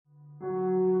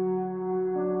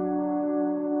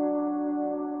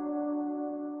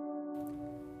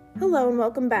Hello and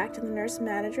welcome back to the Nurse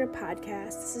Manager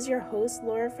Podcast. This is your host,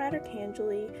 Laura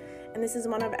Fratercangeli, and this is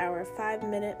one of our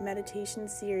 5-minute meditation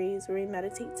series where we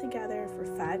meditate together for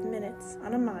 5 minutes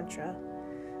on a mantra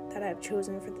that I've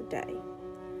chosen for the day.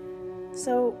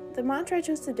 So the mantra I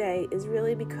chose today is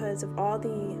really because of all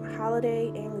the holiday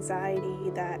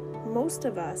anxiety that most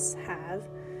of us have,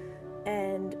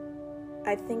 and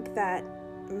I think that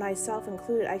myself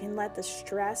included, I can let the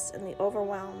stress and the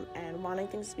overwhelm and wanting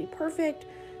things to be perfect,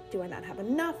 do I not have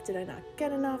enough, did I not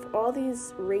get enough, all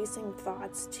these racing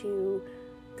thoughts to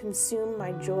consume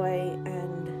my joy,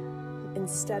 and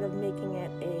instead of making it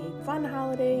a fun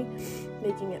holiday,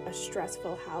 making it a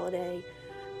stressful holiday.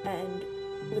 And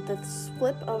with the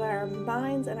flip of our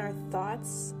minds and our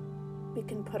thoughts, we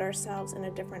can put ourselves in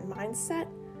a different mindset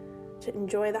to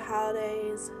enjoy the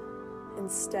holidays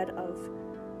instead of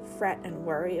fret and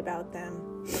worry about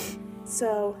them.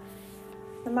 So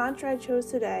the mantra I chose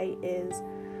today is,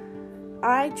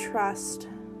 I trust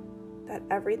that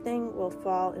everything will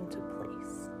fall into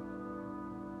place.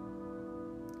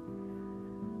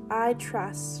 I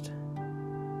trust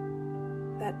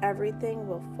that everything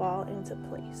will fall into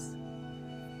place.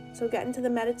 So get into the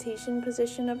meditation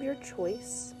position of your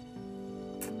choice.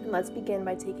 And let's begin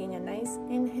by taking a nice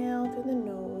inhale through the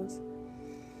nose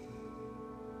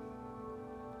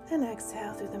and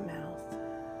exhale through the mouth.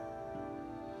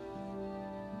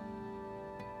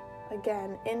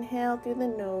 Again, inhale through the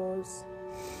nose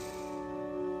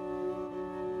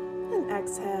and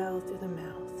exhale through the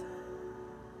mouth.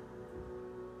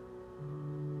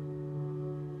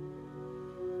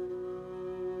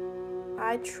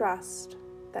 I trust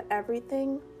that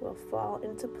everything will fall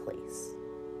into place.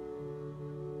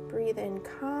 Breathe in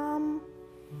calm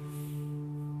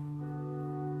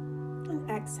and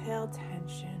exhale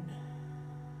tension.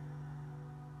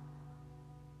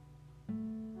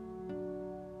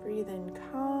 Breathe in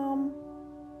calm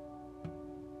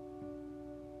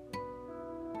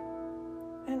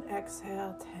and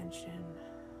exhale tension.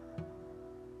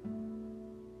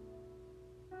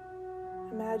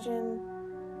 Imagine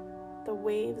the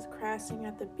waves crashing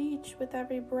at the beach with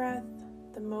every breath,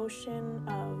 the motion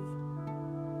of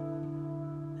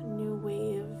a new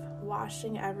wave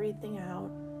washing everything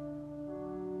out.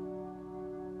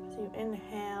 As you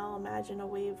inhale, imagine a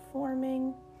wave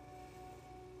forming,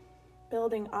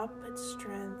 building up its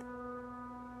strength.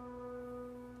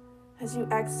 As you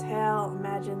exhale,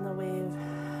 imagine the wave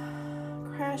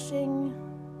crashing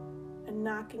and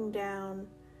knocking down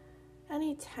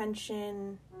any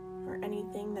tension or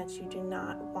anything that you do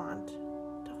not want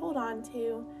to hold on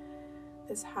to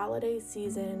this holiday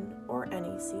season or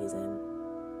any season.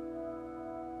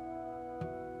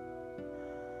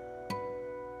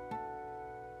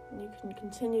 And you can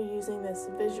continue using this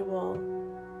visual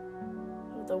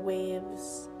of the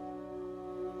waves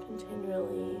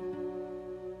continually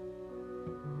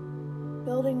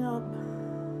building up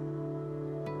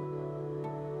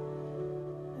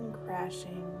and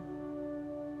crashing.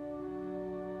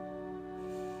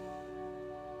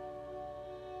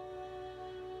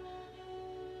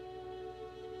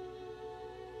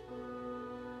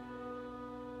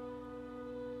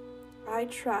 I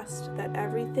trust that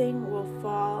everything will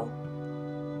fall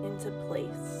into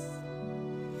place.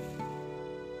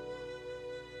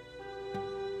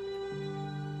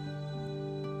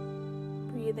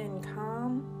 Breathe in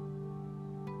calm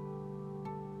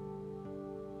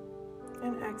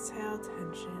and exhale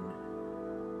tension.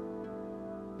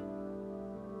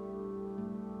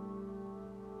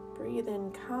 Breathe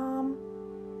in calm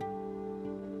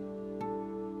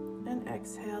and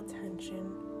exhale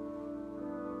tension.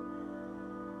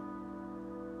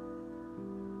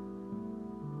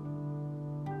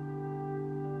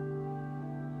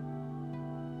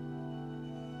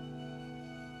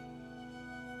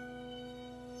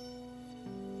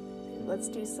 Let's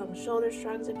do some shoulder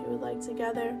shrugs if you would like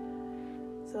together.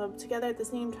 So together at the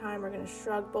same time, we're going to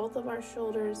shrug both of our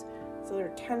shoulders so they're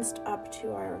tensed up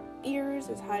to our ears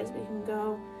as high as we can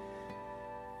go.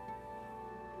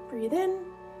 Breathe in.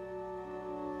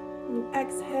 When you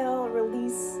exhale,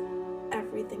 release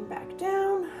everything back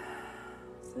down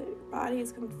so that your body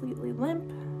is completely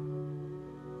limp.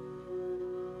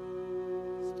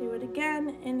 Let's do it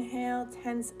again. Inhale,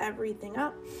 tense everything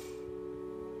up.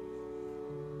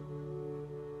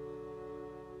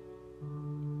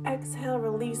 Exhale,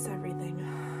 release everything.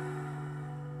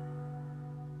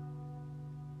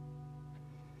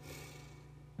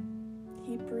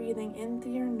 Keep breathing in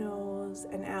through your nose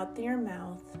and out through your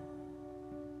mouth.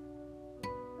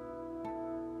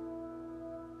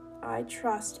 I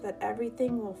trust that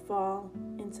everything will fall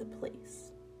into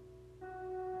place.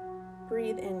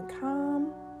 Breathe in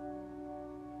calm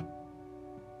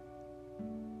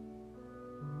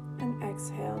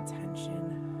exhale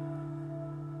tension.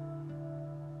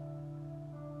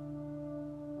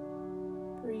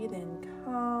 Breathe in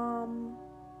calm.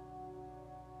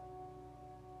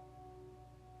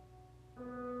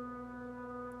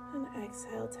 And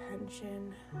exhale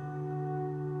tension.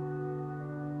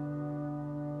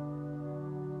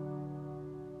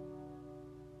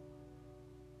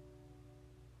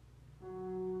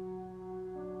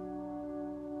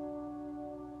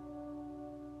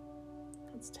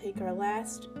 Let's take our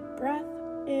last breath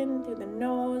in through the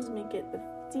nose. Make it the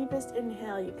deepest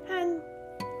inhale you can.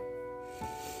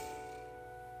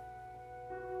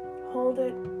 Hold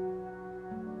it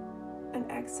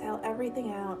and exhale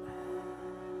everything out.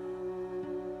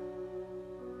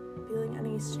 Feeling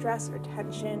any stress or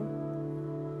tension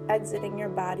exiting your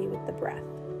body with the breath.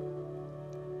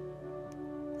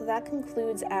 So that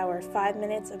concludes our 5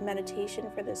 minutes of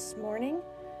meditation for this morning.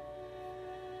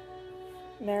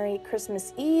 Merry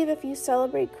Christmas Eve if you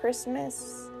celebrate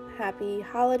Christmas. Happy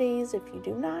holidays if you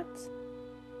do not.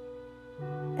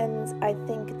 And I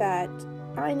think that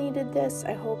I needed this.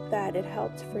 I hope that it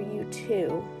helped for you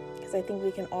too, because I think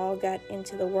we can all get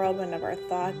into the whirlwind of our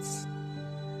thoughts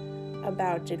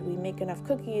about, did we make enough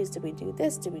cookies? Did we do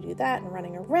this? Did we do that? And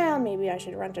running around, maybe I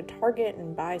should run to Target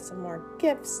and buy some more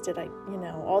gifts. Did I,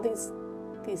 all these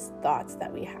thoughts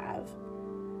that we have.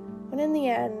 But in the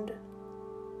end,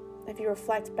 if you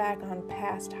reflect back on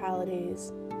past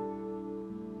holidays,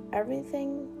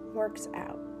 everything works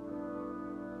out.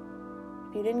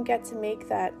 If you didn't get to make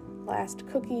that last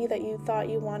cookie that you thought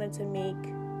you wanted to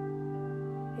make,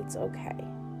 it's okay.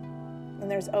 And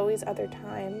there's always other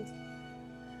times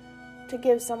to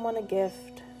give someone a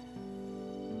gift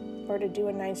or to do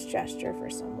a nice gesture for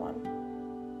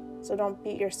someone. So don't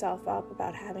beat yourself up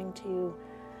about having to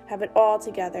have it all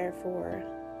together for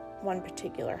one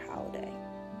particular holiday.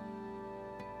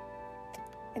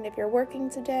 And if you're working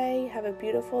today, have a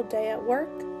beautiful day at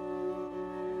work.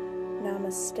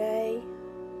 Namaste.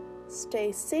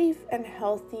 Stay safe and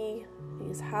healthy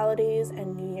these holidays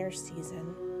and New Year's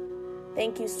season.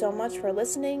 Thank you so much for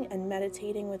listening and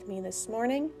meditating with me this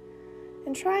morning.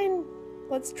 And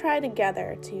let's try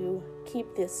together to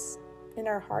keep this in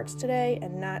our hearts today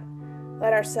and not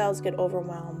let ourselves get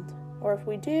overwhelmed. Or if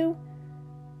we do,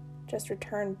 just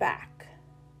return back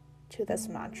to this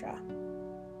mantra.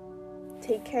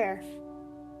 Take care.